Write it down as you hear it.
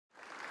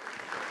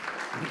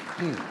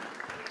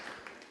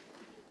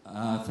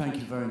Thank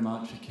you very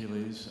much,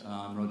 Achilles.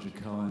 I'm Roger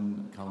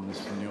Cohen,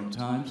 columnist for the New York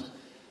Times.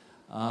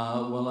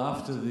 Well,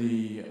 after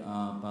the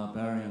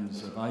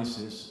barbarians of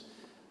ISIS,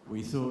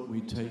 we thought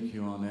we'd take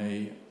you on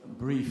a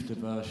brief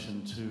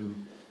diversion to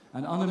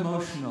an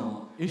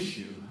unemotional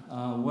issue,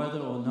 whether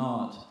or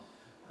not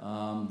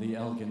the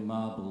Elgin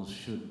marbles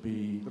should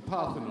be... The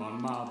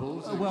Parthenon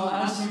marbles. Well,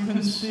 as you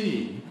can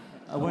see,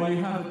 when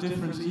you have a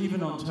difference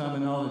even on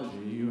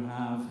terminology, you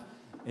have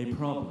a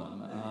problem.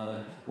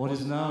 What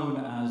is known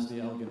as the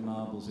Elgin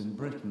marbles in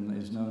Britain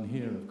is known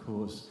here, of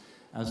course,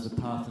 as the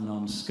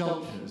Parthenon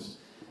sculptures.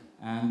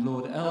 And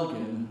Lord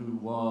Elgin, who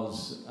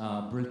was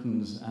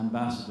Britain's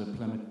ambassador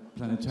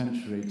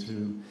plenipotentiary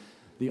to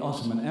the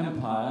Ottoman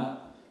Empire,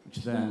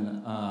 which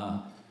then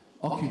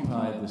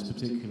occupied this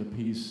particular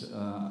piece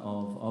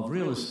of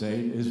real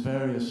estate, is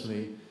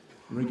variously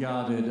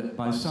regarded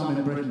by some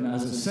in Britain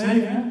as a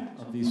saviour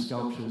of these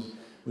sculptures,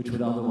 which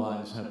would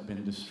otherwise have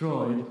been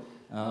destroyed,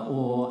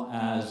 or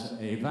as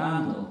a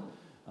vandal.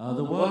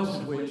 The works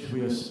of which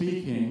we are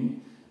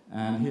speaking,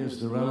 and here's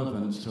the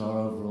relevance to our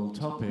overall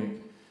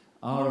topic,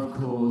 are of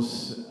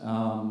course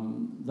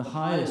the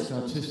highest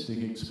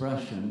artistic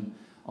expression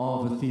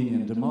of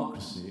Athenian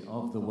democracy,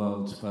 of the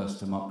world's first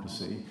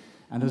democracy.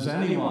 And as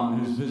anyone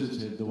who's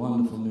visited the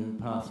wonderful new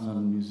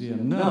Parthenon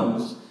Museum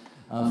knows,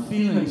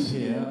 feelings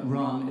here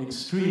run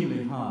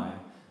extremely high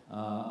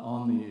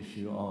on the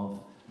issue of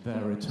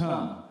their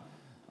return.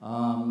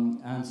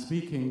 And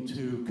speaking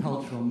to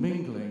cultural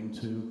mingling,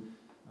 to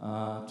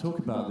talk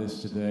about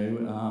this today,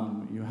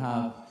 you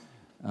have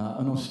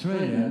an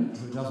Australian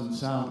who doesn't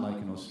sound like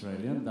an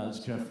Australian. That's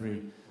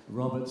Geoffrey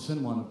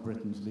Robertson, one of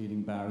Britain's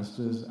leading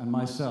barristers, and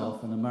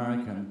myself, an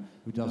American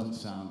who doesn't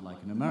sound like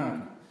an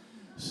American.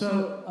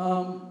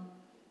 So,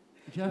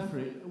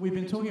 Geoffrey, we've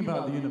been talking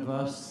about the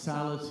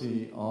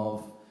universality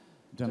of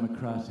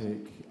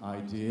democratic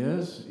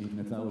ideas, even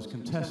if that was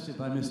contested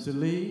by Mr.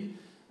 Lee,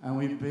 and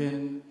we've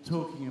been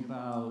talking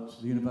about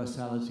the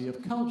universality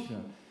of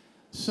culture.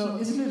 So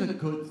isn't it a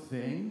good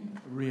thing,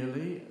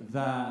 really,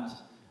 that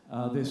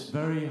this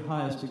very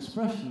highest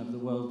expression of the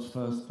world's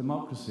first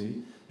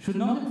democracy should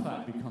not, in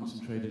fact, be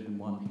concentrated in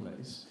one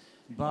place,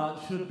 but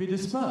should be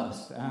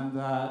dispersed, and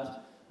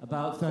that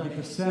about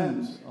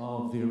 30%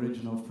 of the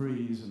original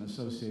frieze and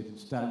associated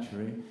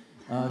statuary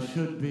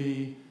should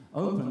be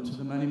open to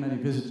the many, many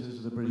visitors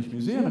of the British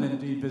Museum, and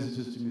indeed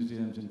visitors to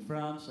museums in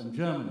France and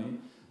Germany,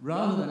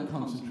 rather than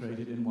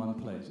concentrated in one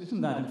place.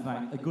 Isn't that, in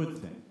fact, a good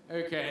thing?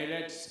 Okay,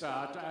 let's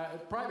start.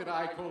 Private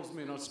Eye calls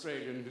me an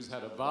Australian who's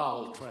had a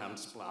bowel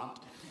transplant,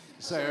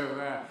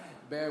 so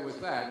bear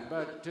with that.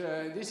 But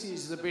this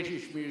is the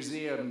British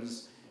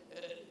Museum's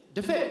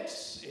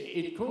defense.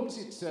 It calls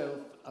itself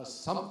a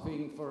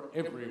something for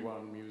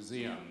everyone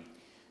museum,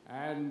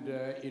 and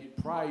it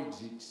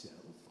prides itself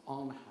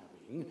on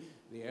having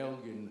the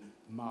Elgin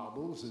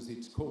marbles, as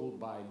it's called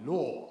by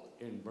law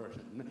in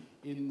Britain,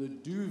 in the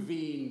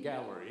Doughty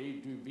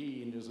Gallery.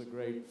 Doughty is a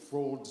great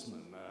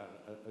fraudsman,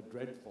 a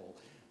dreadful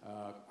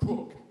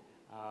crook,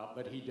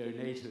 but he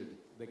donated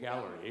the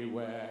gallery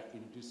where,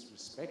 in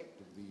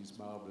disrespect of these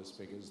marvellous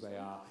figures, they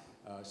are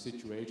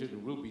situated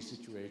and will be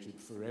situated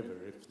forever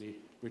if the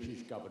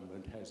British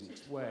government has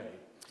its way.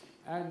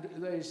 And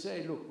they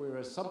say, look, we're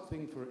a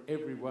something for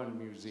everyone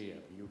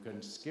museum. You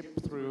can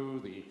skip through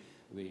the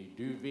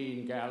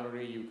Doughty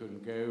Gallery, you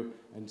can go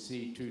and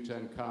see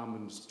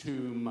Tutankhamun's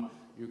tomb,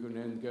 you can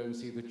then go and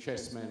see the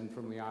chessmen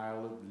from the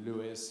Isle of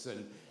Lewis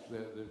and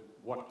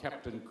what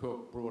Captain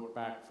Cook brought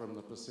back from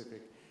the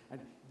Pacific. And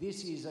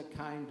this is a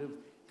kind of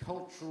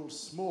cultural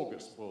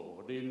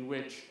smorgasbord in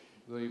which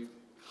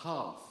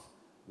half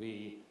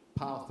the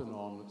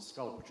Parthenon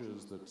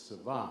sculptures that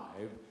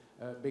survive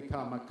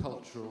become a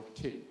cultural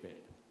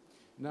tidbit.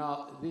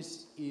 Now,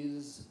 this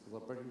is the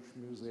British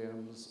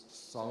Museum's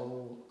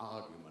sole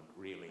argument,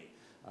 really,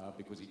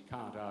 because it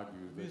can't argue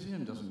that... The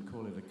museum doesn't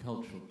call it a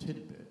cultural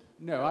tidbit.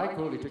 No, I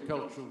call it a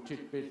cultural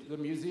tidbit. The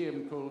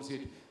museum calls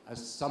it a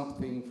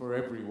something for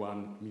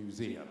everyone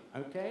museum,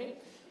 okay?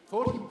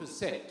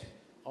 40%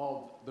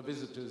 of the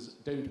visitors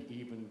don't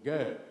even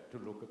go to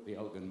look at the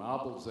Elgin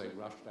marbles. They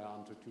rush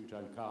down to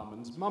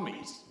Tutankhamun's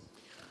mummies.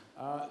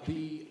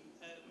 The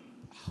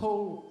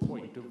whole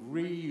point of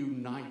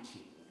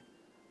reuniting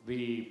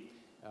the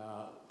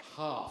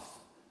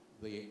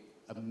the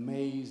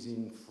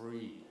amazing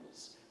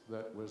frieze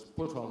that was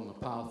put on the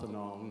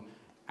Parthenon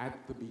at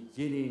the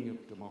beginning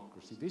of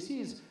democracy. This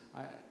is,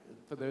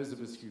 for those of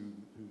us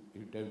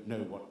who don't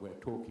know what we're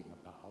talking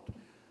about,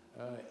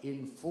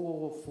 in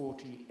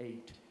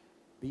 448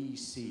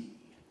 BC,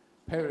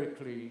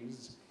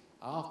 Pericles,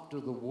 after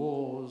the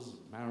wars,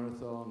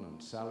 Marathon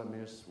and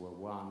Salamis were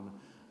won,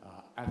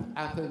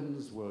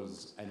 Athens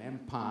was an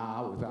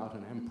empire without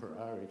an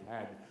emperor. It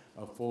had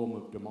a form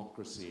of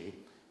democracy,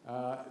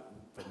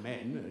 for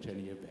men at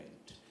any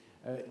event,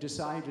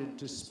 decided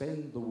to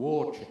spend the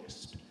war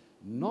chest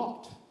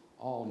not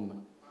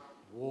on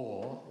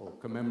war or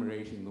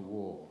commemorating the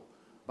war,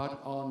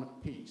 but on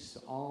peace,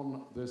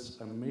 on this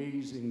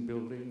amazing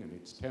building and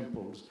its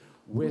temples,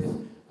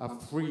 with a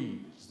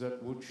frieze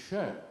that would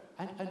show,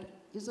 and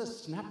is a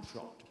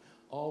snapshot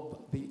of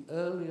the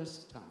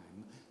earliest time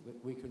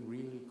that we can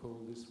really call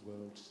this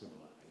world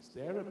civilized.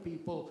 There are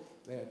people,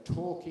 they're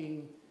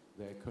talking,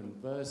 they're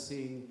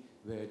conversing,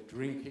 they're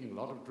drinking, a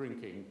lot of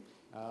drinking,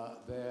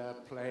 they're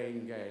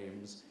playing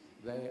games.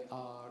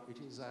 It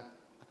is a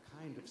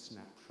kind of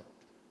snapshot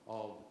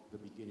of the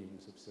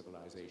beginnings of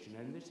civilization.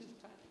 And this is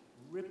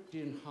ripped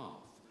in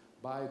half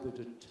by the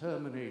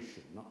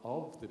determination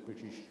of the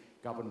British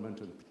government,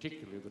 and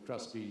particularly the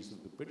trustees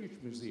of the British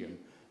Museum,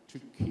 to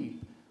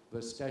keep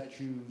the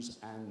statues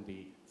and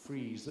the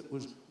frieze that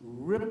was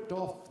ripped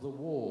off the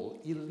wall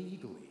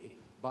illegally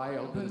by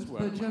Elgin's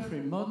work. But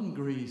Geoffrey, modern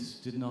Greece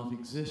did not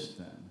exist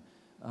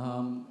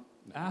then.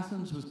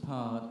 Athens was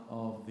part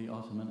of the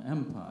Ottoman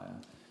Empire.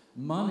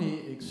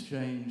 Money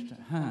exchanged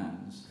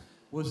hands.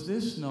 Was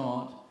this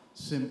not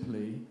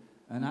simply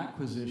an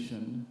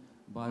acquisition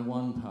by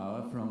one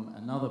power from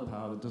another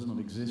power that does not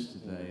exist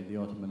today, the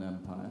Ottoman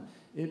Empire?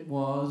 It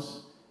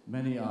was,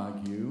 many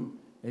argue,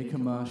 a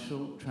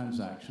commercial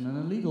transaction and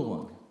a legal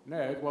one. No,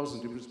 it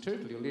wasn't. It was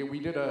totally illegal. We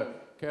did a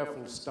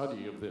careful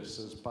study of this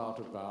as part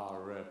of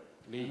our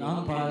legal... An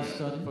unbiased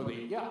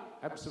study? Yeah,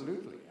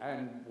 absolutely.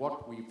 And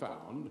what we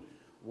found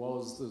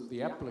was that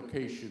the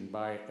application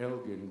by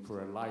Elgin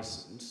for a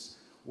license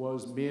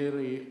was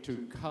merely to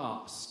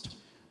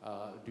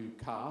do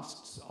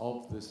casts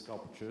of the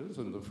sculptures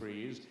and the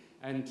frieze,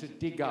 and to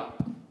dig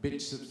up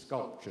bits of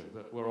sculpture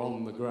that were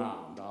on the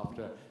ground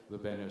after the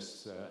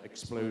Venice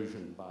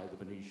explosion by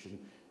the Venetian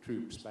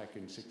troops back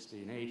in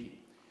 1680.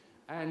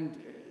 And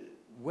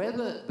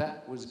whether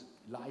that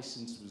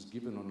license was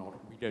given or not,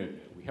 we don't know.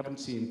 We haven't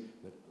seen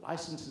that.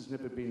 License has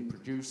never been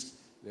produced.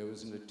 There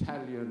was an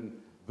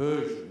Italian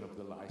version of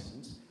the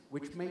license,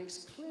 which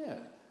makes clear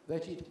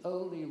that it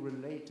only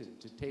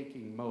related to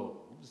taking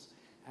molds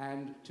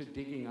and to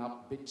digging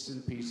up bits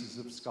and pieces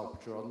of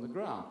sculpture on the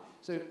ground.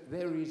 So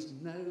there is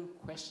no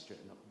question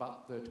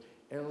but that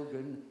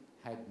Elgin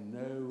had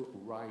no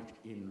right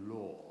in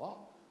law.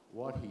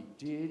 What he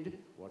did,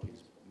 what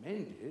his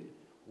men did,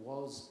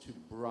 was to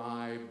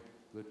bribe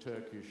the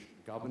Turkish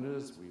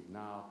governors. We've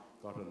now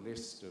got a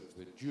list of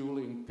the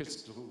dueling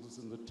pistols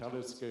and the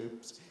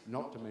telescopes,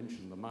 not to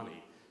mention the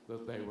money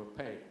that they were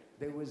paid.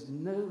 There was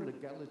no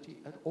legality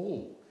at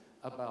all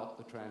about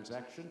the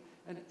transaction,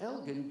 and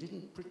Elgin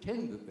didn't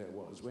pretend that there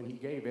was when he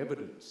gave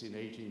evidence in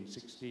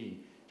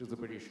 1816 to the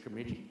British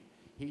Committee.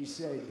 He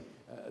said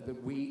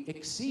that we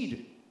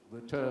exceeded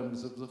the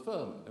terms of the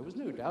firm. There was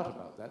no doubt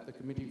about that. The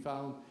committee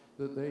found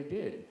that they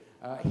did.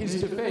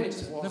 His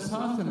defense was... The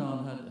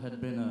Parthenon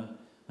had been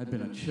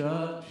a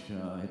church,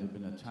 it had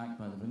been attacked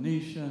by the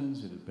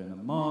Venetians, it had been a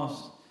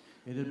mosque,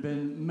 it had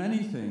been many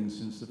things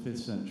since the 5th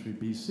century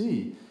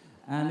BC.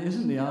 And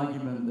isn't the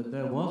argument that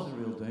there was a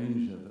real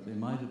danger that they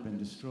might have been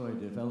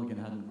destroyed if Elgin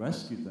hadn't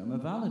rescued them a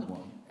valid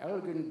one?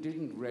 Elgin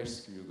didn't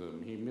rescue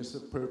them. He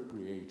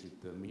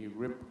misappropriated them. He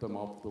ripped them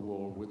off the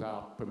wall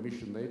without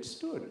permission. They'd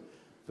stood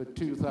for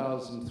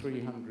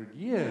 2,300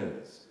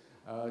 years,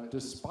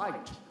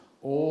 despite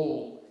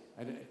all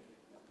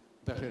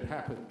that had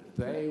happened.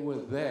 They were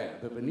there.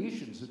 The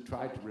Venetians had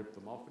tried to rip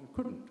them off and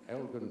couldn't.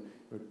 Elgin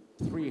had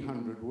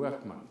 300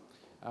 workmen.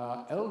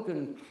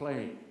 Elgin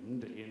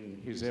claimed in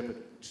his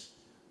evidence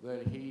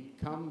that he'd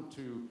come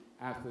to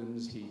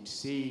Athens, he'd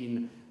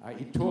seen,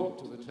 he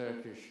talked to the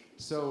Turkish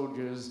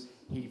soldiers,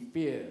 he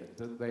feared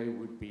that they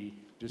would be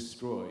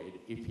destroyed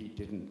if he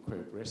didn't,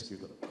 quote, rescue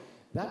them.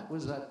 That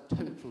was a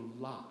total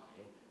lie,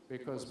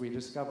 because we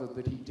discovered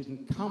that he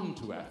didn't come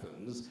to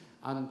Athens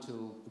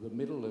until the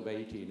middle of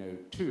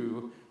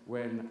 1802,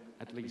 when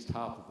at least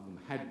half of them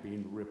had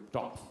been ripped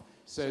off.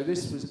 So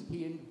this was,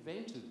 he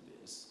invented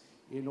this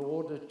in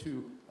order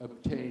to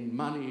obtain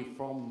money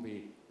from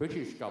the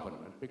British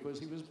government because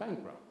he was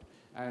bankrupt.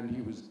 And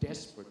he was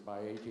desperate by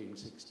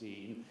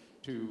 1816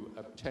 to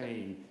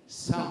obtain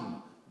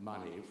some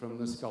money from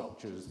the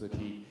sculptures that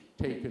he'd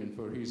taken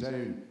for his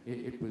own.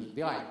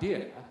 The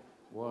idea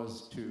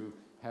was to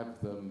have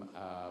them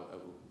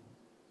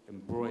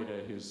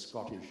embroider his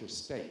Scottish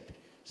estate.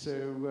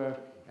 So,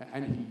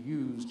 and he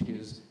used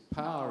his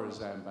power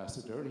as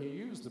ambassador, and he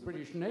used the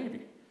British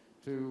Navy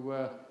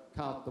to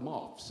cart them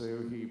off.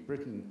 So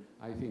Britain,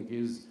 I think,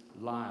 is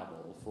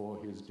liable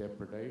for his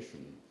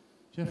depredation.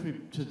 Geoffrey,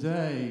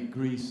 today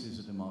Greece is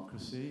a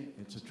democracy.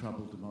 It's a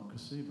troubled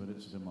democracy, but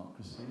it's a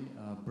democracy.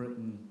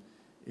 Britain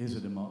is a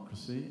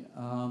democracy.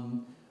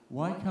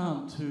 Why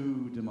can't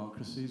two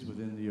democracies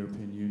within the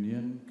European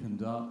Union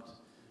conduct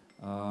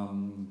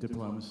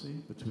diplomacy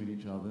between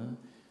each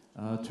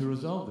other to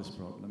resolve this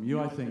problem? You,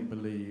 I think,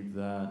 believe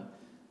that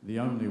the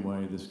only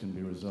way this can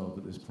be resolved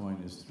at this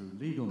point is through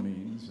legal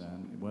means,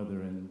 and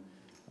whether in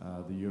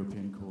the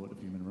European Court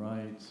of Human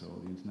Rights or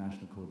the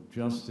International Court of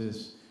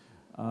Justice.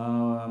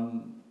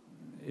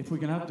 If we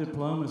can have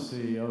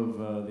diplomacy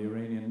over the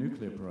Iranian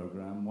nuclear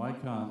program, why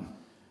can't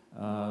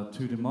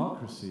two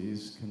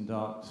democracies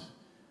conduct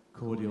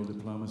cordial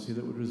diplomacy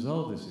that would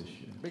resolve this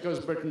issue. Because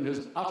Britain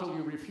has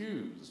utterly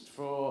refused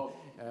for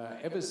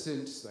ever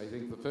since, I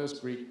think, the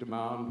first Greek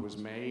demand was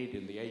made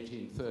in the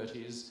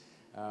 1830s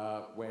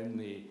when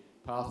the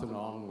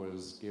Parthenon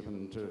was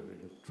given to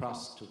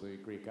trust to the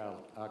Greek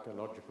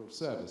Archaeological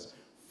Service.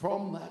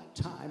 From that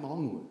time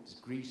onwards,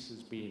 Greece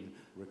has been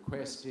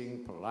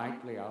requesting,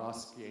 politely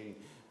asking,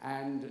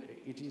 and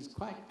it is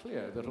quite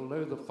clear that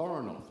although the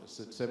Foreign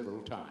Office at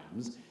several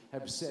times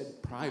have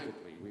said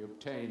privately, we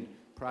obtained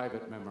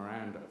private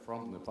memoranda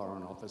from the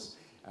Foreign Office,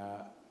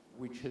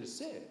 which has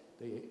said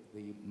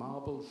the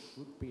marbles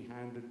should be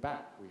handed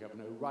back. We have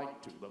no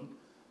right to them,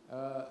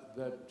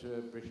 that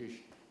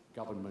British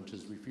government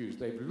has refused.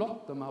 They've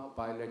locked them up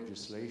by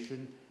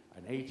legislation,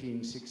 an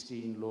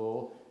 1816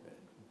 law,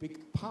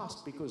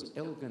 passed because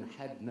Elgin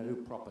had no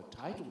proper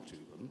title to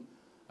them,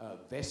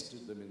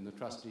 vested them in the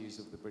trustees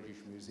of the British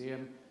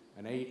Museum.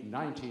 An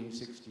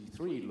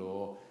 1963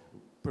 law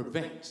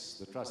prevents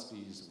the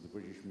trustees of the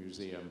British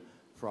Museum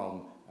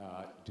from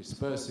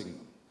dispersing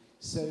them.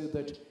 So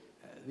that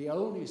the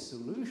only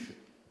solution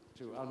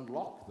to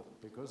unlock them,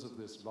 because of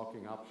this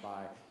locking up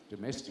by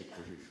domestic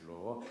British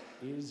law,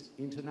 is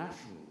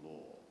international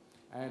law.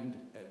 And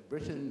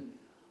Britain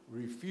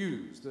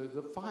refused.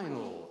 The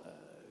final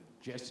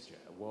gesture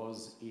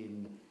was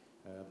in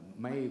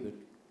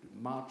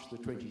March the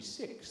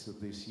 26th of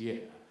this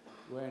year,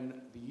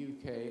 when the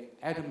UK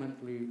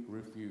adamantly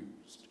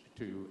refused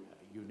to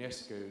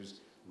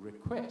UNESCO's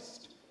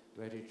request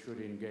that it should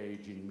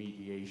engage in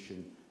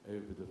mediation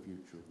over the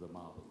future of the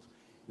marbles.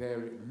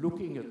 They're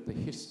looking at the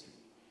history.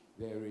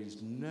 There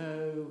is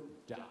no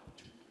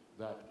doubt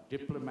that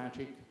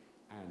diplomatic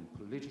and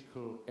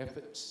political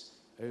efforts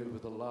over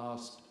the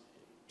last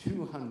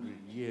 200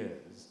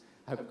 years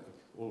have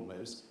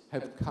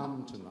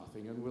come to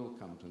nothing and will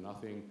come to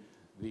nothing.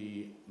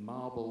 The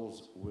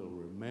marbles will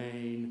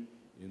remain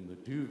in the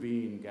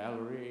Duveen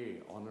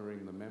Gallery,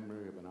 honouring the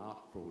memory of an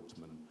art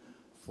fraudsman,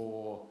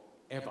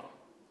 forever,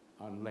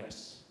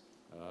 unless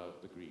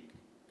the Greek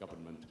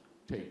government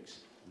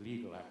takes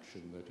legal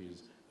action that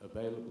is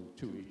available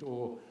to it,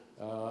 or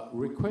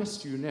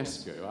request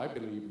UNESCO. I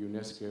believe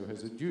UNESCO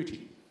has a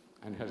duty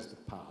and has the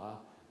power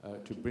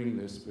to bring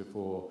this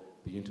before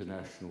the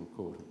International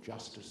Court of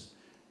Justice,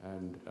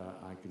 and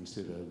I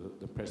consider that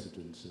the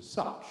precedence is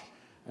such,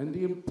 and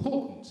the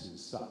importance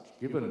is such,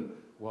 given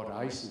what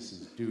ISIS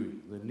is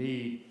doing, the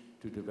need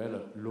to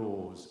develop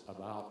laws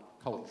about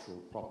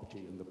cultural property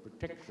and the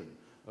protection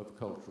of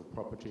cultural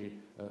property,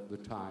 the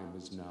time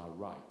is now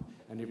ripe.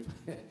 And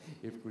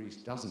if Greece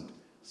doesn't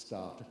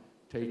start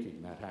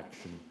taking that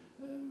action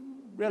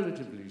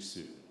relatively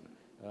soon,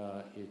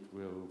 it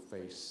will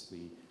face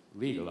the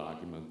legal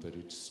argument that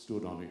it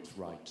stood on its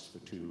rights for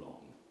too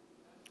long.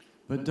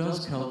 But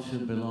does culture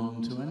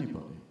belong to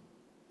anybody?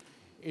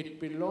 It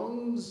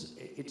belongs,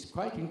 it's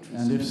quite interesting.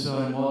 And if so,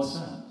 in what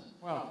sense?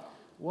 Well,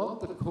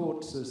 what the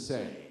courts are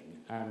saying,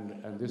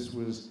 and this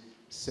was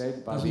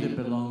said by Doesn't it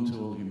belong to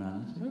all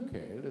humanity?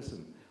 Okay,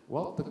 listen.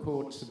 What the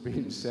courts have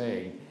been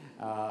saying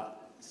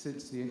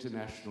since the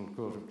International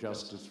Court of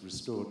Justice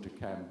restored to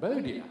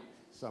Cambodia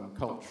some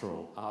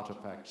cultural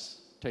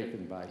artifacts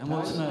taken by Thailand. And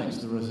what's next?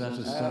 The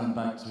Rosetta Stone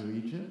back to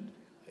Egypt?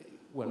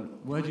 Well,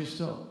 where do you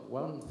stop?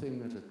 One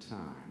thing at a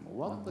time.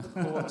 What the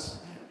courts,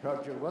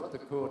 Roger, what the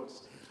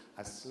courts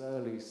are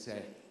slowly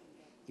saying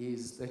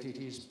is that it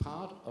is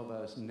part of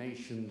a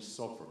nation's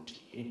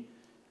sovereignty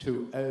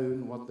to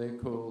own what they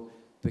call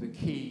the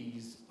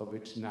keys of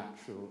its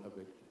natural, of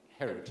its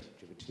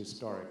heritage, of its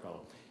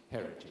historical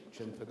heritage.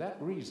 And for that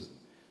reason,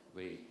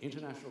 the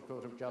International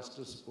Court of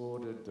Justice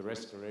ordered the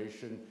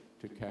restoration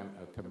to a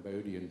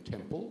Cambodian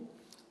temple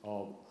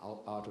of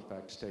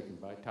artifacts taken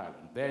by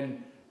Thailand.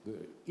 Then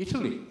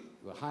Italy,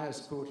 the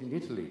highest court in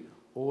Italy,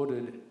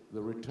 ordered the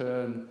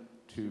return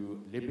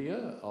to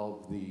Libya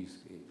of the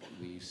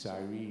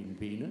Cyrene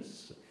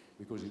Venus,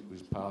 because it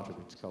was part of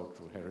its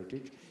cultural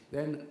heritage.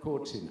 Then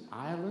courts in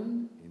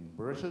Ireland, in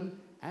Britain,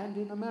 and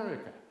in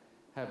America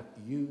have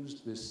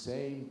used the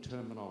same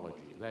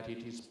terminology, that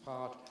it is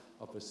part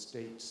of a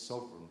state's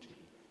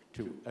sovereignty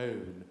to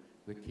own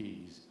the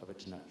keys of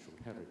its natural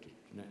heritage.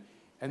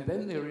 And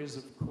then there is,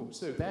 of course,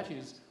 so that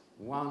is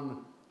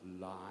one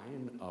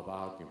line of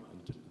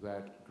argument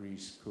that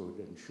Greece could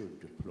and should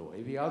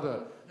deploy. The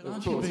other, but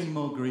aren't you being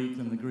more Greek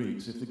than the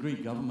Greeks? If the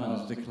Greek government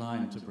has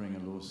declined to bring a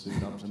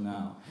lawsuit up to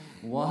now,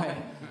 why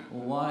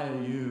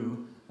are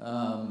you,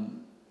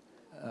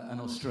 an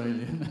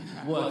Australian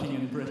working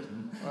in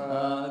Britain,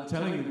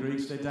 telling the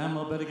Greeks they damn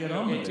well better get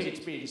on with it? It's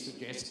been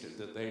suggested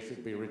that they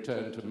should be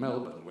returned to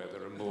Melbourne, where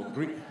there are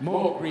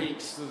more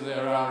Greeks than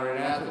there are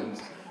in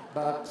Athens.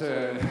 But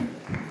that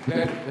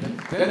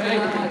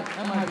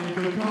might be a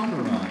good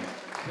compromise.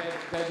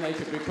 Then they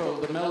could be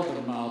called the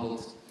Melbourne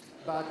marbles.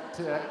 But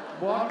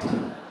well,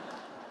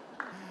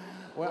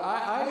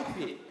 I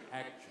think,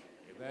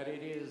 actually, that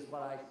it is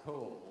what I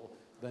call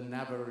the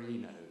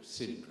Navarino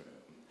syndrome.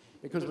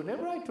 Because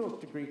whenever I talk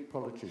to Greek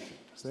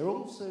politicians, they're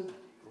all so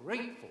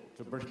grateful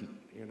to Britain.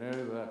 You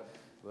know,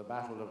 the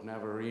Battle of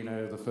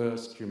Navarino, the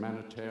first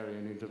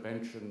humanitarian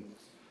intervention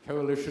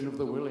coalition of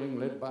the willing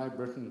led by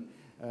Britain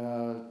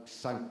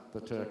sank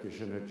the Turkish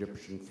and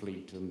Egyptian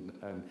fleet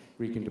and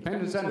Greek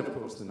independence, and of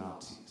course the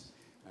Nazis,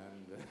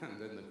 and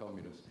then the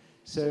communists.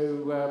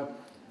 So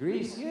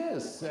Greece,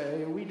 yes,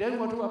 we don't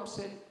want to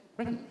upset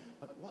Britain.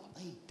 But what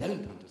they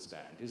don't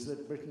understand is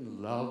that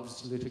Britain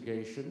loves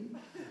litigation.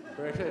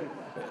 Britain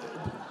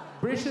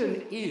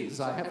is,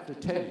 I have to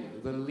tell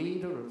you, the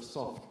leader of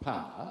soft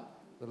power.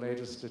 The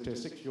latest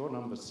statistics, you're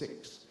number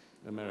 6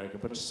 in America,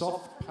 but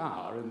soft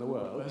power in the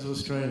world. Where's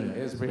Australia?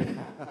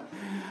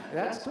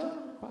 That's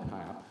quite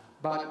high up.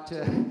 But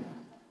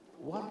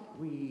what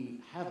we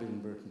have in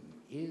Britain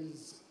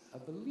is a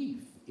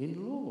belief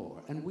in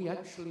law, and we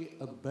actually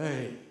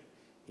obey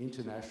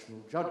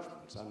international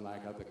judgments,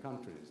 unlike other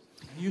countries.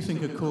 You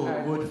think a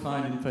court would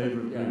find in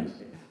favour of Greece?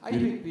 I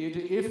think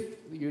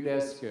if the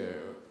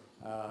UNESCO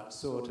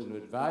sought an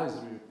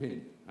advisory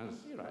opinion,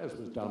 as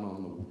was done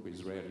on the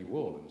Israeli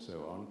wall and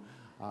so on,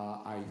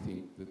 I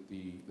think that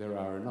there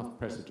are enough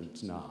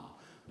precedents now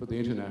for the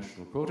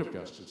International Court of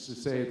Justice to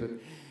say that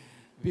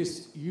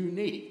this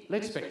unique,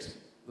 let's face it,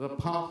 the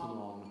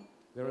Parthenon,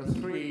 there are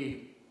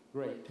 3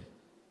 great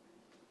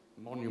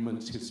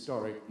monuments,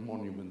 historic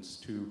monuments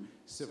to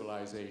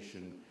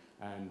civilization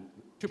and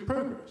to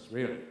progress,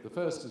 really. The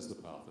first is the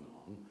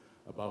Parthenon,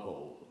 above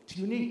all. It's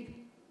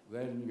unique.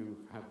 Then you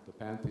have the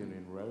Pantheon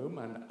in Rome,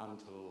 and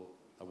until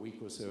a week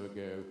or so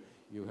ago,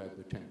 you had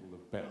the Temple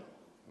of Bel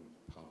in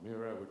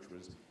Palmyra, which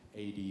was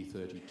AD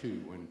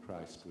 32, when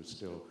Christ was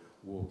still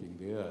walking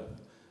the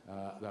earth.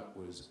 That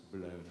was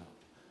blown up.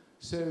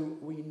 So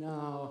we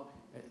now,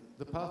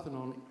 the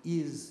Parthenon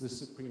is the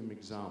supreme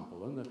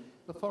example, and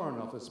the Foreign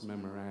Office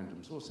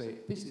memorandums will say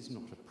this is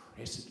not a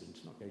precedent,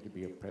 it's not going to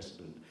be a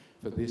precedent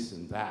for this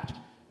and that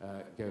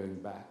going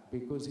back,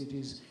 because it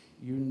is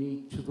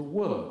unique to the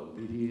world.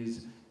 It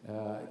is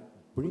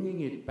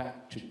bringing it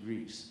back to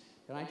Greece.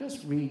 Can I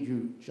just read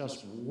you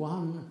just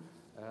one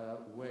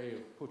way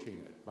of putting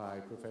it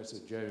by Professor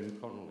Joan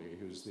Connolly,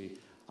 who's the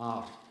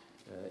art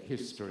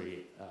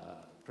history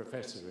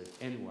professor at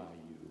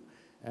NYU.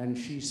 And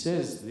she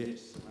says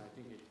this, and I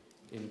think it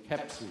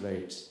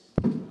encapsulates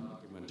the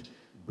argument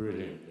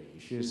brilliantly.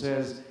 She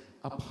says,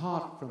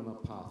 apart from the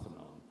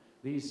Parthenon,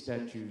 these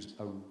statues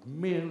are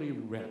merely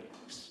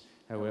relics,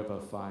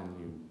 however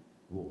finely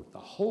wrought. The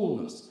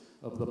wholeness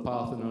of the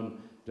Parthenon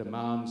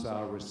demands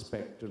our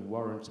respect and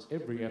warrants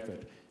every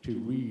effort to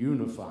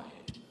reunify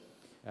it.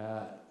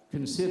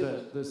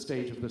 Consider the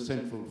state of the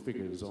central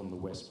figures on the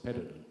west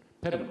pediment.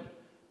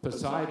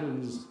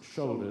 Poseidon's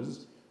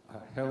shoulders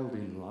are held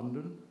in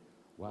London,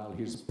 while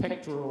his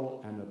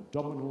pectoral and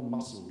abdominal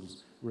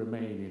muscles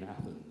remain in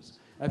Athens.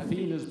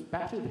 Athena's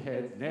battered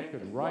head, neck,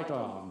 and right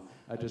arm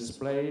are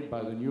displayed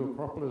by the New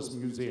Acropolis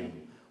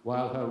Museum,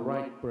 while her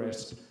right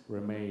breast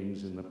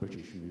remains in the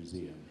British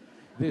Museum.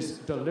 This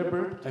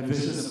deliberate and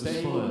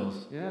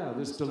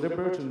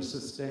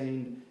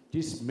sustained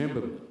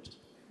dismemberment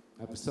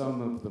of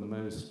some of the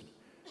most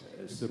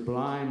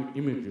sublime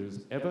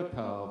images ever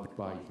carved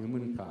by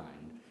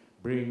humankind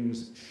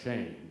brings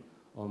shame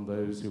on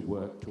those who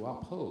work to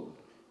uphold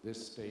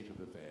this state of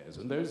affairs.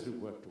 And those who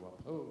work to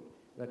uphold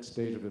that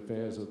state of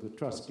affairs are the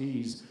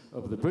trustees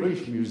of the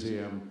British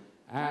Museum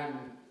and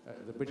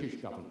the British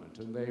government,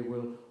 and they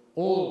will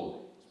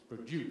always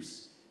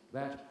produce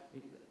that.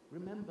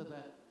 Remember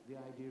that the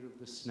idea of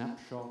the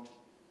snapshot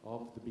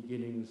of the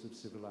beginnings of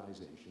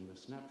civilization, the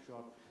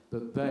snapshot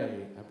that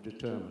they have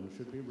determined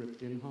should be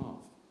ripped in half.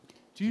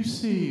 Do you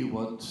see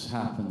what's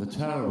happened, the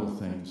terrible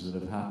things that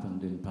have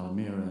happened in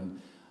Palmyra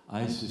and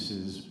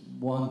ISIS's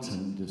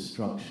wanton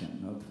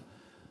destruction of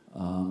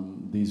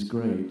these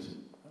great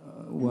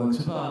works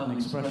of art and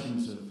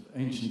expressions of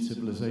ancient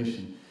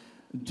civilization?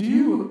 Do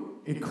you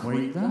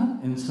equate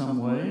that in some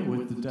way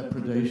with the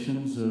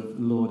depredations of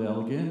Lord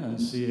Elgin and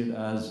see it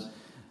as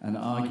an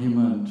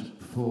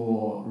argument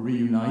for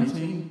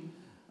reuniting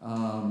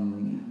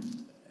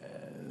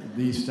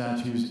these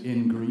statues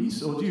in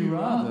Greece? Or do you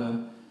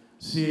rather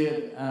see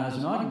it as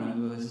an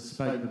argument that I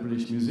suspect the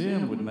British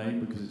Museum would make,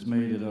 because it's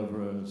made it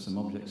over some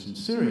objects from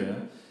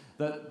Syria,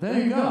 that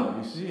there you go,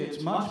 you see,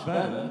 it's much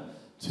better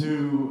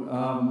to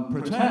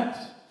protect,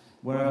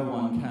 wherever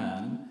one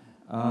can,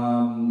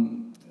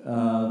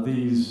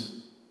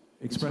 these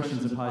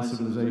expressions of high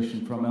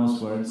civilization from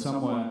elsewhere, and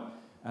somewhere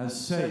as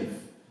safe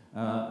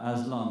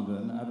as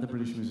London, at the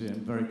British Museum,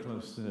 very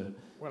close to the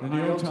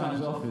New York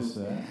Times office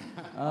there.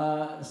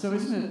 So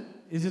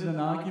is it an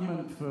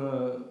argument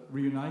for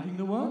reuniting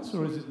the works,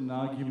 or is it an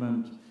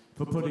argument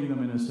for putting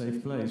them in a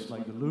safe place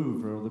like the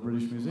Louvre or the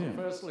British Museum?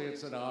 Well, firstly,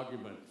 it's an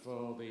argument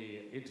for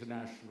the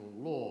international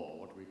law,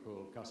 what we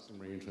call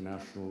customary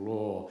international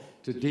law,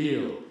 to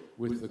deal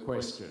with the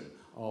question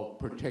of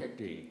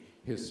protecting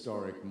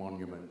historic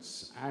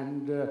monuments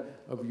and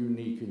of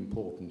unique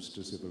importance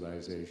to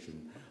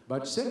civilization.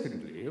 But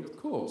secondly, of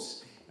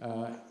course,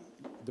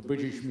 the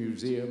British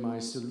Museum I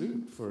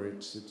salute for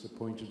it's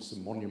appointed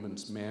some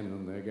monuments men,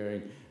 and they're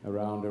going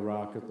around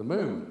Iraq at the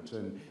moment.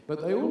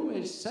 But they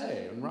always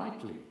say, and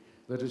rightly,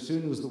 that as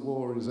soon as the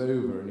war is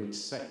over and it's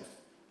safe,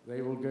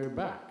 they will go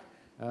back.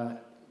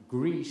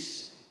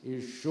 Greece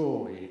is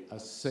surely a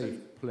safe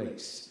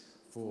place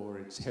for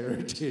its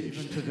heritage.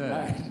 Even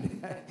today.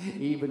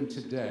 Even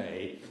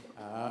today,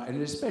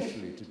 and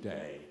especially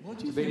today. What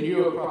do you the think?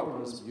 New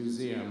Acropolis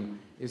Museum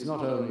is not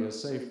only a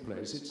safe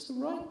place, it's the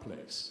right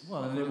place.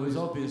 Well, and it was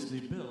obviously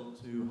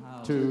built to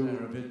house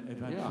their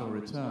eventual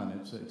return.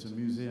 It's a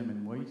museum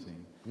in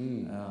waiting,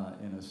 in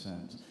a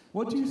sense.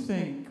 What do you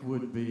think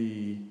would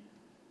be,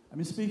 I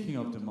mean, speaking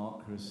of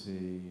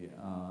democracy,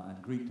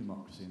 and Greek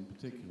democracy in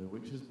particular,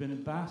 which has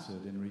been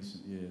battered in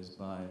recent years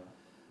by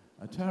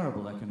a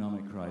terrible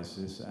economic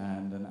crisis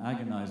and an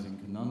agonizing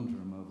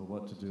conundrum over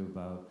what to do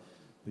about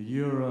the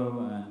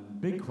euro and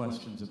big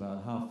questions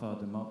about how far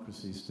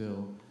democracy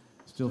still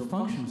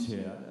functions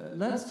here.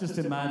 Let's just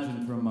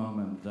imagine for a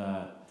moment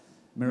that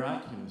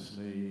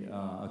miraculously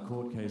a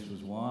court case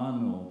was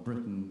won, or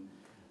Britain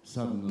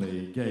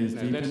suddenly gazed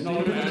deep into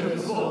the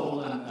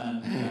soul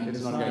and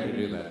it's not going to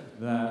do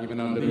that, even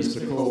under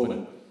Mr.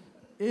 Cohen.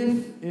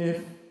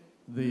 If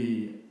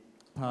the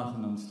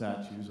Parthenon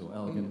statues or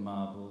Elgin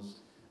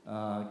marbles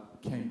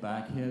came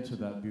back here to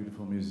that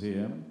beautiful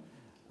museum,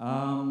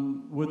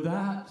 would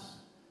that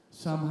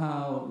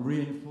somehow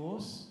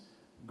reinforce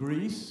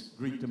Greece,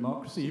 Greek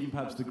democracy, even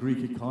perhaps the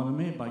Greek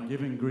economy, by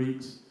giving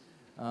Greeks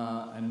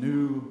a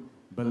new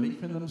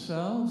belief in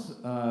themselves?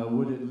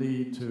 Would it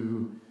lead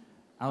to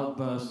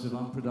outbursts of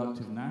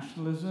unproductive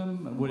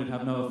nationalism? Would it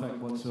have no effect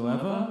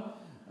whatsoever?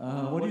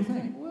 What do you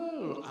think?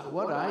 Well,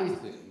 what I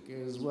think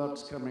is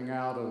what's coming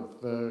out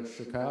of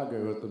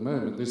Chicago at the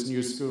moment, this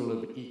new school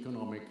of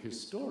economic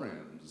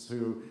historians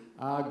who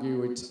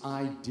argue it's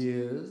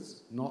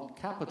ideas, not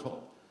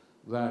capital,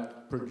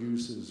 that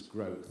produces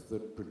growth,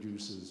 that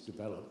produces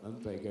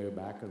development. They go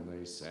back and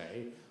they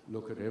say,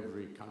 look at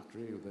every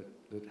country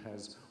that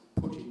has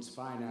put its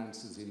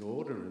finances in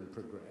order and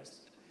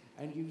progressed,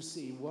 and you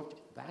see what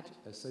that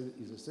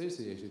is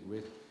associated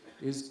with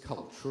is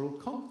cultural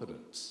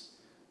confidence.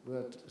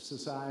 That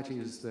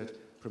societies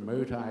that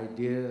promote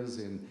ideas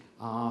in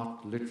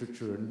art,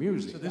 literature, and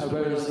music. So this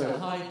would be like a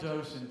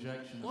high-dose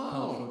injection of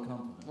cultural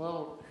confidence.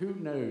 Well, who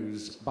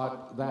knows,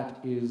 but that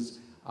is,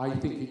 I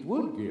think it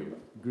would give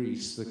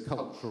Greece the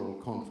cultural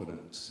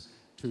confidence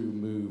to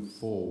move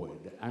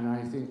forward. And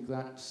I think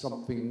that's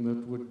something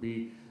that would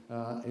be,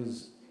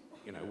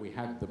 we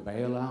had the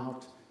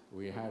bailout.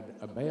 We had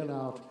a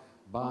bailout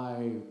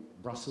by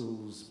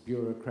Brussels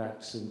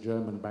bureaucrats and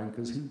German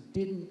bankers who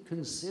didn't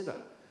consider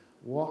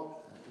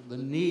the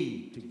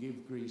need to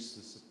give Greece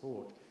the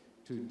support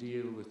to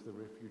deal with the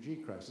refugee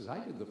crisis. I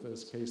did the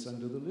first case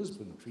under the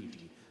Lisbon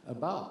Treaty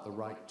about the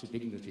right to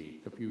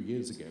dignity a few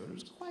years ago, and it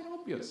was quite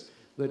obvious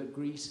that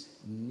Greece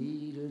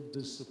needed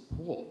the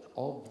support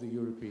of the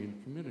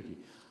European community.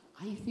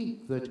 I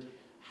think that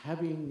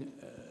having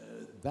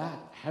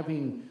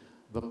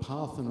the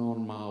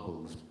Parthenon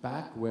marbles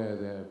back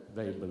where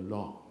they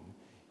belong,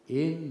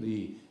 in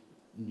the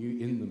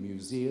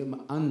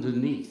museum,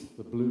 underneath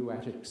the blue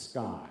attic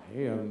sky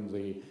and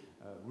the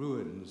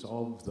ruins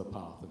of the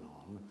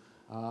Parthenon,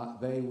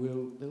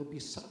 there'll be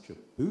such a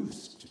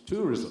boost to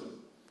tourism,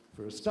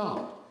 for a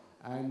start,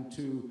 and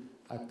to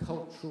a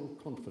cultural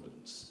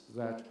confidence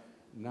that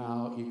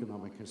now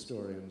economic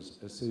historians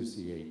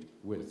associate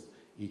with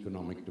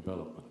economic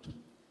development.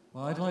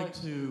 Well, I'd like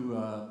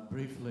to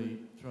briefly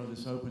throw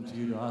this open to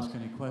you to ask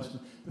any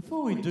questions.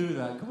 Before we do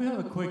that, can we have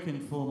a quick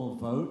informal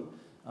vote?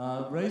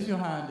 Raise your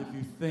hand if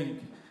you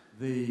think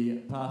the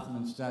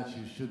Parthenon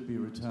statue should be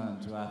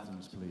returned to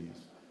Athens,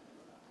 please.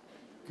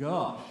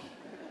 Gosh.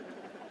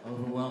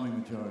 Overwhelming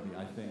majority,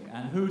 I think.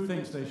 And who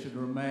thinks they should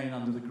remain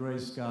under the grey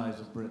skies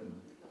of Britain?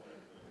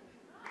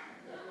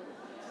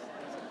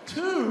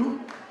 2?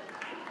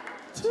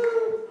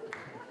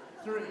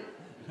 3.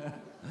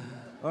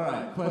 All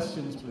right,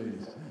 questions,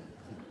 please.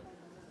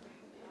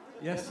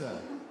 Yes, sir.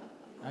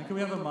 And can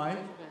we have a mic?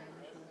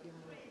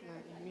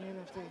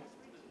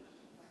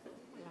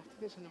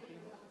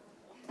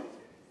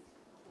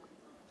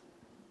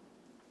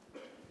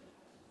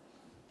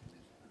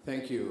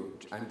 Thank you.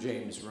 I'm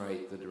James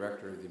Wright, the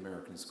director of the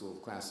American School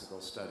of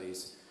Classical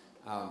Studies.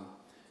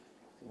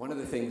 One of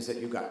the things that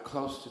you got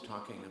close to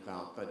talking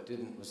about but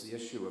didn't was the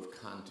issue of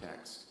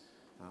context.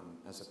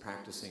 As a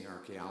practicing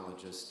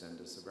archaeologist and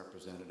as a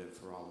representative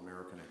for all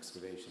American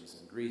excavations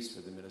in Greece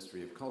for the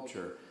Ministry of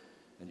Culture,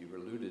 and you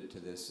alluded to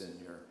this in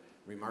your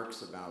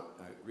remarks about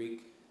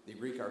the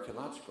Greek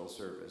Archaeological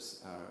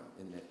Service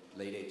in the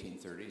late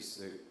 1830s,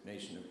 the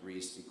nation of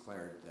Greece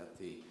declared that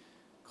the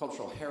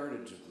cultural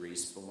heritage of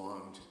Greece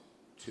belonged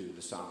to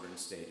the sovereign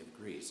state of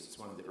Greece. It's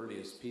one of the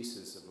earliest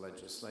pieces of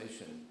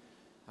legislation.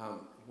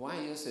 Why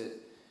is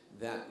it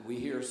that we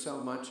hear so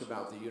much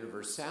about the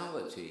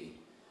universality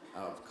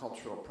of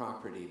cultural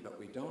property, but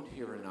we don't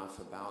hear enough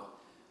about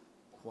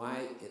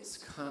why its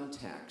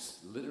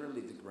context,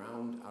 literally the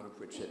ground out of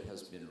which it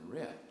has been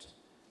ripped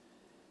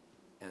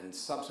and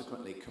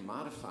subsequently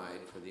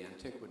commodified for the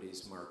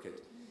antiquities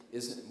market,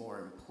 isn't more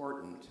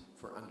important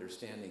for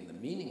understanding the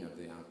meaning of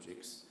the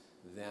objects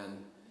than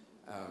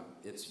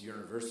its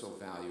universal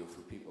value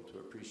for people to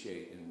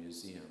appreciate in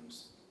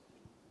museums?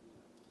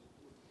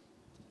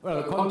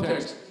 Well, the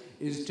context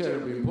is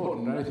terribly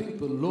important. And I think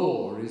the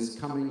law is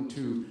coming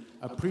to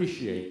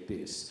appreciate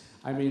this.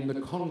 I mean,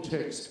 the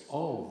context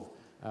of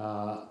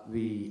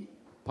the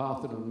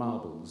Parthenon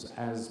marbles,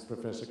 as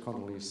Professor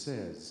Connolly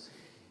says,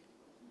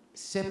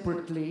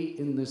 separately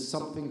in the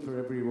Something for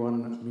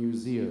Everyone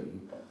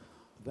Museum,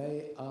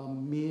 they are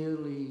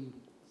merely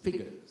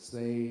figures.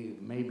 They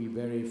may be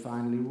very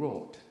finely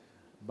wrought,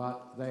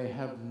 but they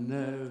have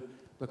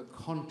the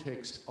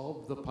context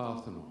of the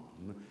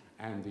Parthenon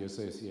and the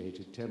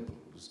associated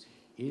temples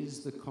is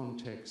the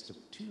context of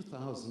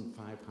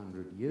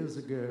 2,500 years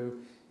ago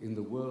in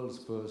the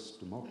world's first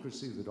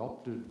democracy that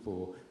opted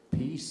for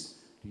peace,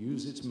 to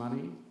use its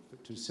money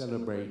to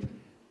celebrate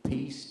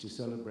peace, to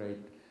celebrate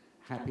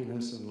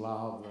happiness and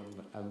love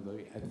and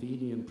the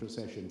Athenian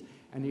procession.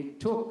 And it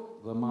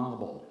took the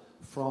marble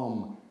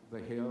from the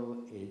hill.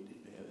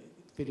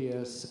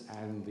 Phidias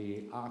and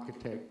the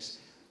architects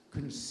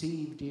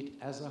conceived it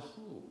as a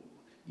whole.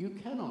 You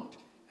cannot,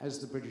 as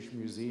the British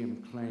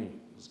Museum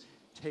claims,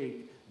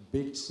 take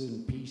bits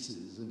and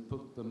pieces and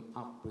put them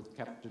up with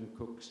Captain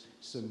Cook's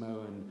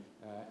Samoan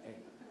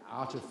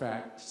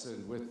artifacts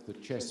and with the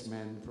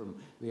chessmen from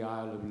the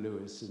Isle of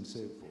Lewis and so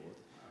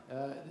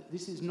forth.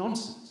 This is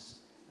nonsense.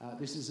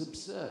 This is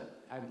absurd.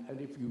 And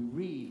if you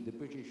read the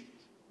British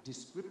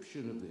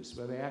description of this,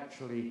 where they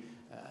actually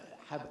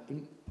have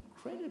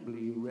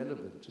incredibly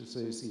relevant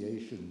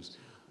associations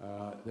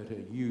that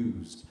are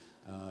used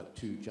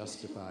to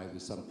justify the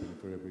Something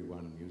for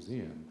Everyone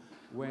Museum,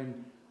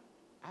 when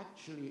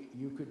actually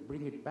you could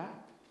bring it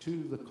back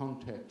to the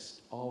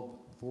context of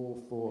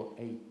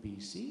 448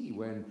 BC,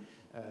 when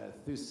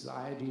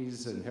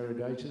Thucydides and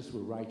Herodotus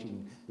were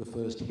writing the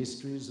first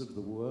histories of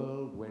the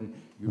world, when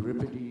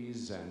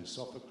Euripides and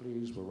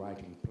Sophocles were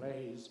writing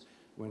plays,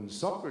 when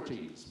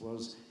Socrates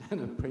was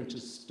an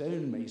apprentice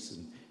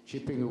stonemason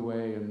chipping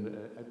away and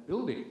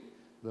building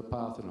the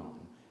Parthenon.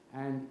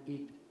 And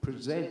it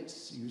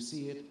presents, you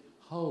see it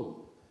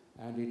whole.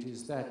 And it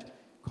is that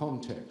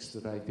context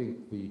that I think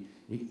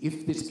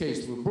if this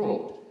case were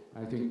brought,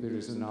 I think there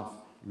is enough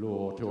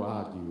law to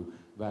argue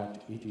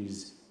that it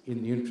is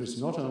in the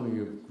interest not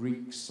only of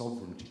Greek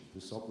sovereignty,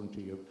 the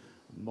sovereignty of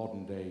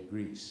modern-day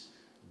Greece,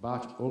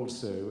 but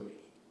also,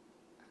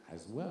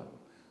 as well,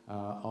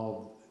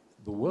 of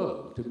the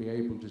world to be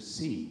able to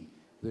see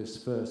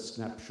this first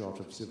snapshot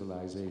of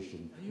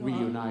civilization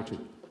reunited.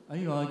 Are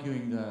you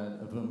arguing that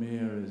a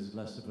Vermeer is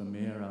less of a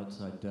Vermeer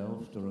outside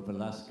Delft, or a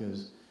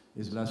Velázquez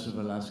is less of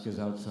Velázquez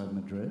outside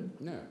Madrid?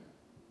 No,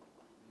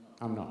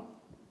 I'm not.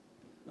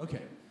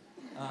 Okay.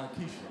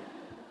 Keisha.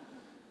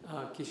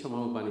 Keisha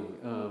Mahubani,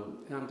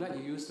 and I'm glad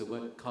you used the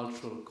word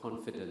cultural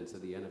confidence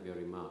at the end of your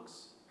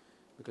remarks.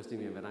 Because to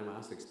me, when I'm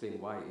asked to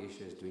explain why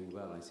Asia is doing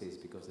well, I say it's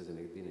because there's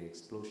been an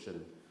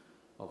explosion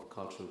of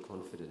cultural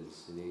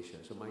confidence in Asia.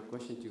 So my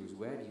question to you is,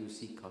 where do you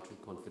see cultural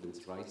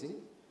confidence rising,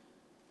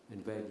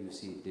 and where do you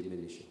see it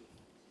diminishing?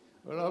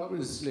 Well,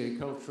 obviously,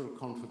 cultural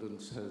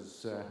confidence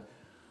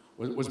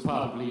was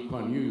part of Lee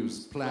Kuan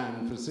Yew's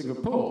plan for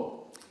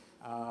Singapore,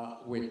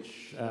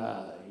 which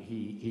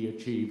he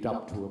achieved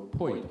up to a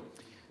point.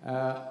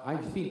 I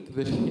think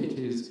that it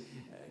is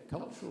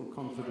cultural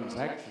confidence,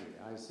 actually,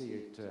 I see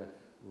it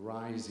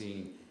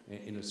rising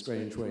in a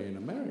strange way in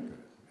America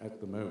at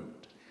the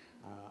moment.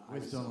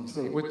 With Donald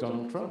Trump. With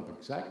Donald Trump,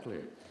 exactly.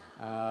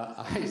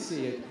 I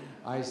see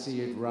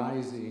it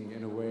rising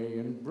in a way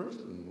in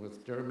Britain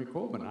with Jeremy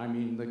Corbyn. I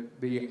mean,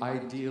 the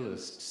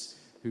idealists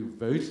who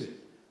voted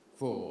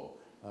for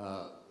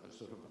a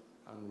sort of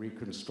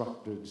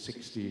unreconstructed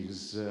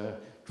 60s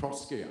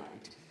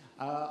Trotskyite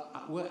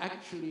were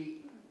actually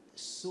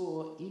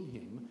saw in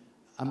him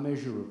a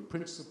measure of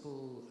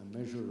principle, a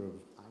measure of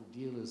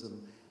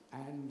idealism,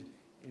 and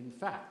in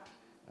fact,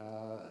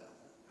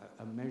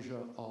 a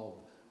measure of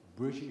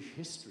British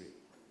history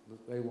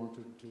that they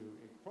wanted to,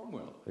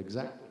 Cromwell,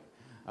 exactly,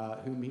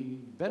 whom he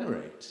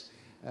venerates,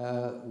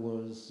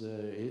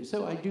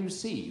 so I do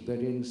see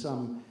that in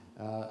some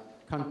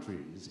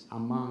countries,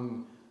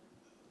 among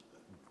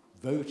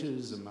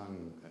voters,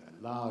 among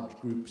large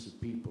groups of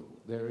people,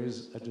 there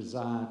is a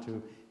desire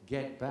to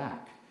get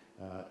back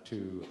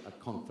to a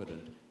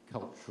confident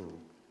cultural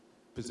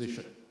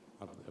position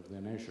of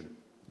their nation.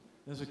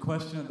 There's a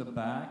question at the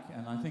back,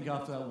 and I think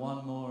after that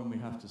one more and we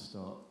have to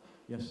stop.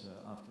 Yes, sir,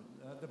 after.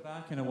 At the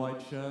back in a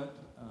white shirt.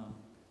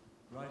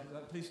 Right,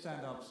 please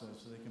stand up, sir,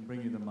 so they can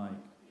bring you the mic.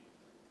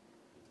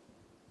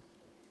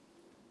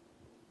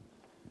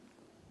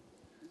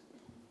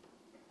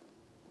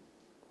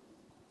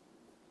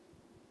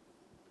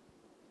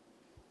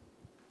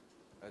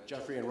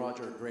 Geoffrey and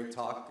Roger, great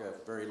talk,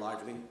 very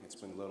lively. It's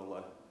been a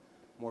little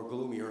more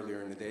gloomy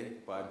earlier in the day,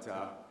 but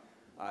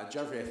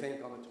Geoffrey, I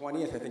think on the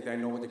 20th, I think I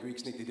know what the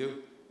Greeks need to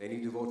do. They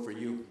need to vote for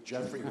you,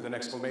 Geoffrey, with an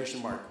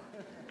exclamation mark.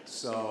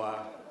 So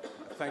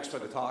thanks for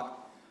the talk.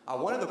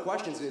 One of the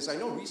questions is, I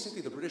know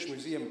recently the British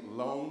Museum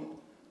loaned,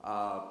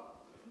 I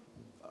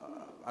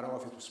don't know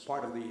if it was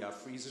part of the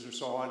friezes or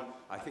so on,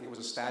 I think it was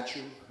a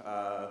statue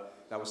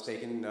that was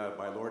taken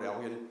by Lord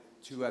Elgin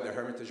to the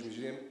Hermitage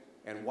Museum.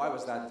 And why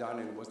was that done,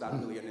 and was that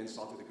really an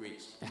insult to the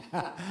Greeks?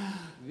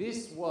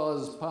 This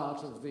was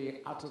part of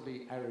the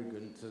utterly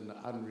arrogant and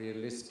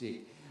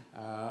unrealistic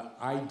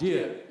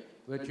idea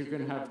that you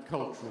can have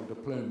cultural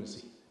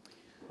diplomacy.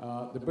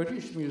 The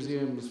British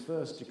Museum's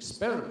first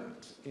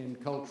experiment in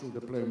cultural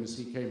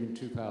diplomacy came in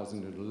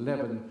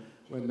 2011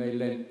 when they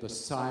lent the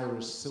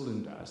Cyrus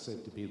cylinder,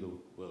 said to be the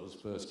world's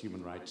first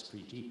human rights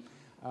treaty,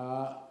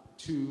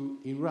 to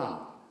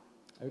Iran.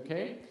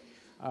 Okay?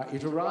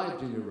 It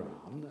arrived in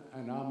Iran,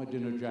 and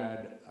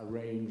Ahmadinejad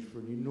arranged for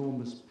an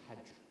enormous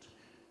pageant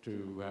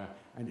to,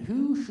 and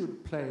who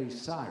should play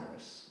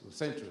Cyrus, the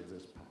center of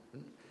this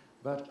pageant,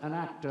 but an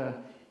actor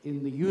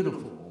in the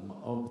uniform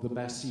of the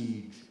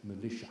Basij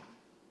militia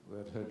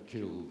that had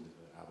killed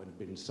Ahmed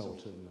bin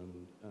Sultan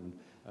and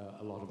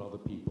a lot of other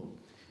people.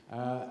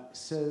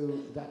 So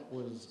that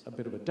was a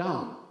bit of a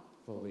downer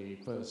for the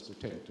first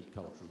attempt at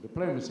cultural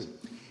diplomacy.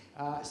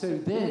 So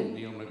then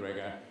Neil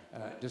MacGregor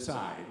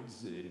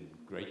decides, in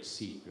great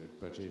secret,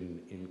 but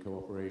in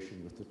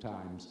cooperation with the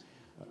Times,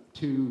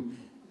 to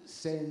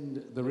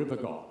send the river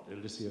god,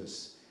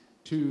 Odysseus,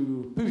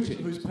 to Putin.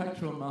 Whose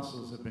pectoral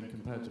muscles have been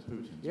compared to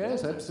Putin's.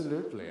 Yes,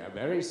 absolutely,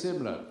 very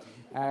similar.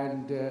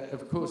 And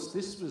of course,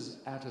 this was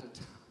at a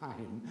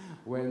time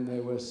when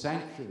there were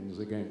sanctions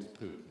against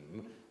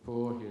Putin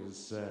for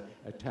his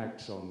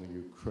attacks on the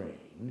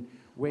Ukraine,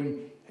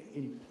 when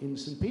in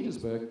St.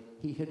 Petersburg,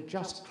 he had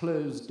just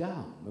closed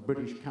down the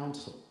British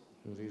Council,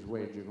 because he's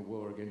waging a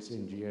war against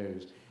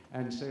NGOs.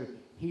 And so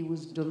he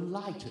was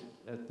delighted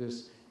at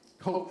this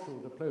cultural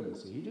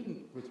diplomacy. He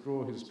didn't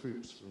withdraw his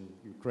troops from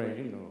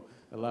Ukraine or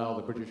allow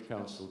the British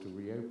Council to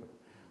reopen.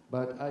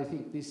 But I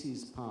think this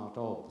is part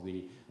of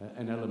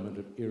an element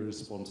of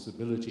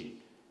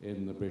irresponsibility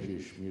in the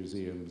British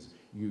Museum's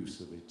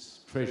use of its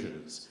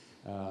treasures.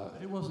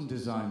 It wasn't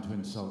designed to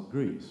insult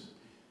Greece.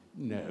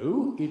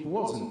 No, it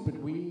wasn't, but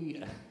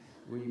we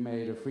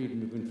made a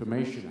Freedom of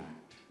Information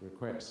Act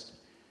request,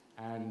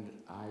 and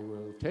I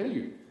will tell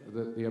you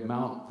that the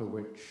amount for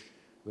which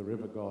the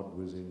river god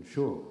was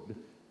insured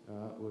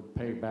would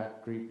pay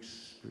back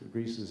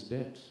Greece's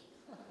debts.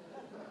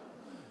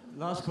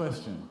 Last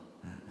question.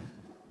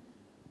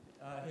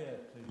 Here,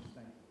 please,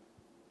 thank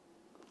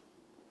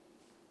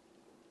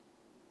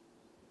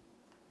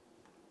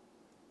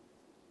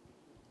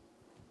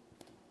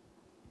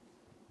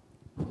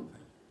you.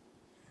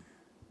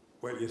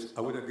 Well, yes,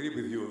 I would agree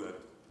with you that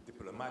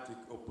diplomatic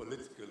or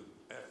political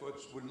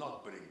efforts will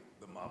not bring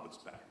the marbles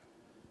back.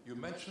 You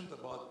mentioned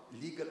about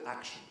legal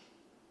action.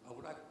 I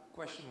would like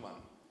question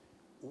one.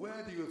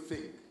 Where do you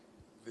think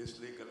this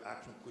legal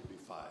action could be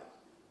filed?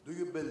 Do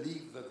you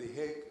believe that the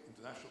Hague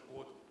International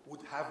Court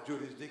would have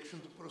jurisdiction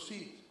to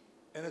proceed?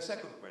 And a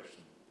second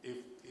question, if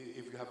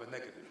you have a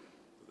negative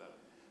to that.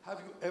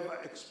 Have you ever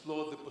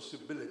explored the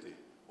possibility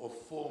of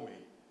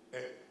forming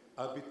an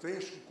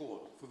arbitration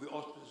court for the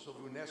auspices of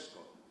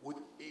UNESCO? Would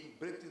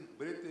Britain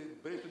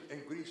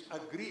and Greece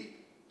agree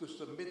to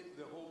submit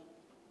the whole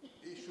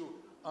issue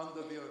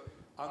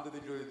under the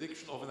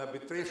jurisdiction of an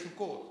arbitration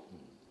court?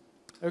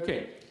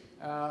 Okay,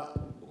 I've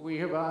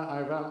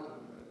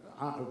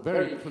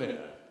very clear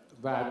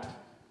that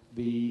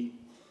the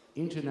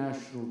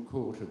International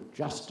Court of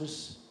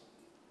Justice,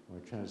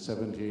 which has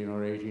 17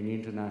 or 18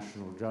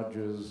 international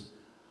judges,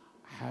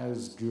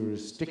 has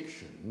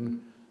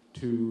jurisdiction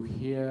to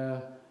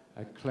hear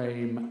a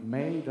claim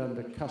made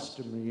under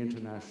customary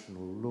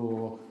international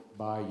law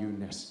by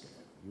UNESCO.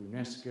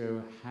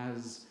 UNESCO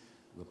has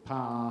the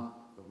power,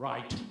 the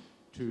right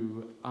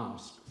to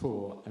ask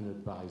for an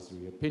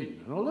advisory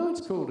opinion. And although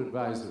it's called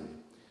advisory,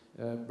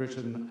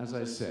 Britain, as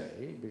I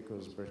say,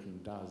 because Britain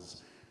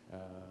does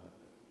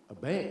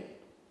obey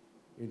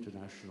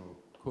international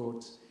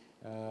courts,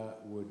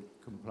 would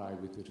comply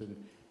with it. And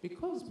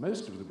because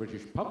most of the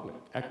British public,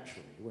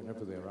 actually,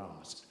 whenever they're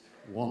asked,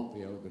 want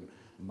the Elgin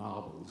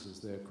marbles, as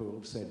they're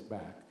called, sent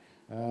back,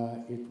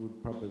 it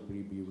would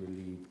probably be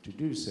relieved to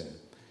do so.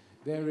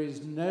 There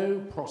is no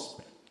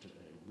prospect,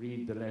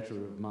 read the letter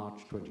of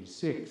March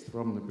 26th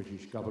from the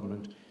British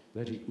government,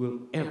 that it will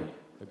ever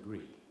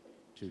agree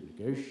to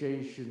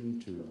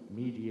negotiation, to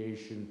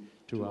mediation,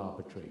 to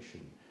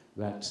arbitration.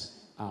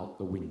 That's out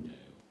the window.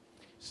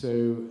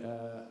 So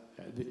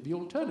the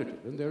alternative,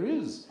 and there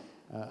is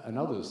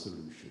another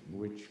solution,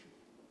 which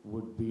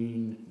would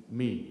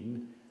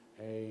mean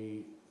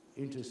a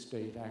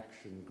interstate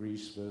action,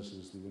 Greece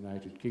versus the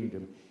United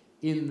Kingdom,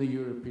 in the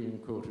European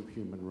Court of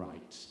Human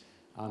Rights,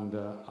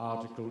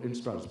 in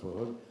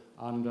Strasbourg,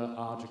 under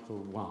Article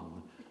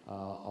 1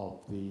 of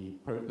the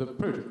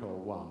Protocol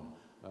 1,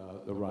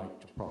 the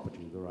right to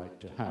property, the right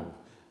to have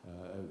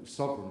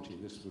sovereignty.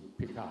 This would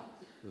pick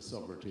up the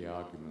sovereignty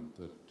argument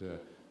that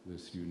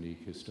this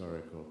unique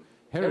historical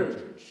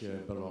heritage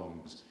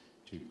belongs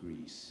to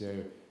Greece.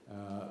 So,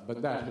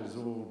 but that has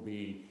all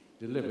been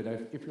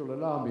delivered. If you'll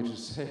allow me to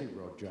say,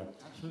 Roger,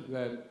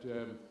 that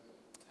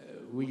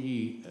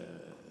we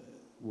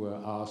were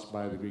asked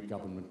by the Greek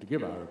government to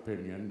give our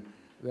opinion.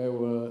 There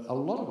were a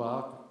lot of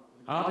our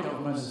articles. The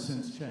government has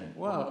since changed.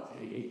 Well,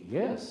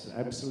 yes,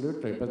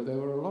 absolutely. But there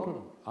were a lot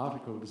of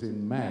articles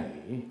in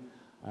May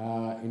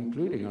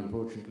including,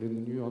 unfortunately, in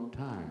the New York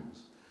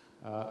Times,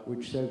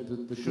 which said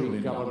that the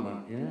Greek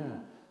government,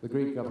 the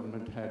Greek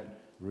government had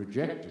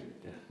rejected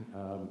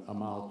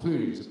Amal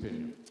Clooney's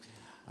opinion.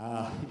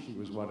 She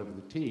was one of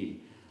the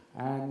team.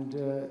 And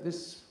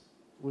this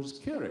was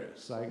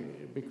curious,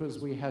 because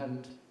we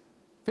hadn't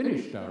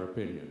finished our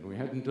opinion. We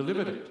hadn't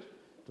delivered it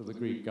to the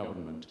Greek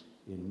government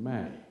in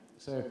May.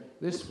 So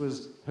this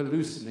was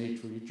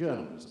hallucinatory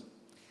journalism.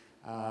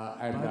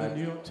 By the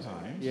New York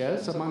Times?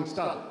 Yes, amongst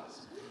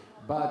others.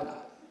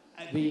 But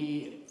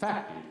the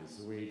fact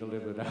is, we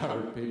delivered our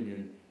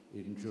opinion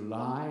in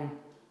July,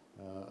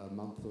 a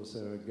month or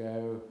so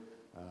ago.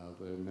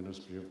 The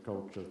Ministry of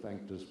Culture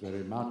thanked us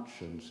very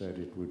much and said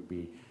it would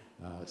be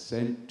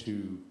sent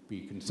to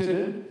be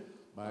considered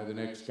by the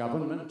next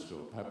government,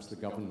 or perhaps the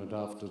government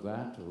after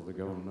that, or the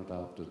government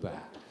after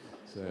that.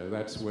 So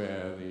that's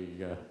where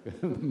the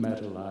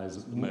matter lies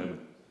at the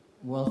moment.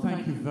 Well,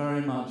 thank you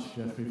very much,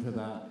 Geoffrey, for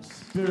that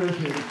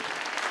spirited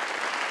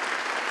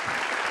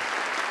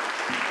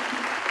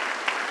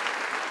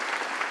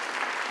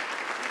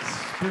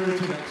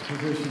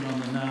exposition on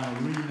the now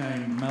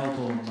renamed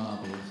Melbourne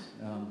marbles.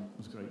 It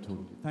was great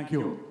talking to you. Thank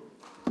you all.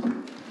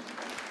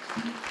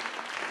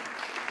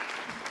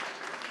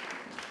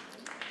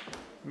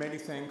 Many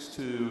thanks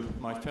to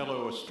my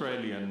fellow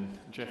Australian,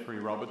 Geoffrey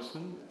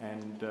Robertson,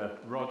 and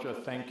Roger,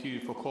 thank you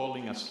for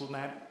calling a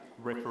snap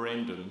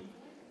referendum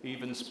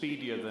even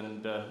speedier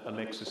than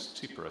Alexis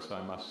Tsipras,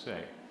 I must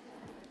say.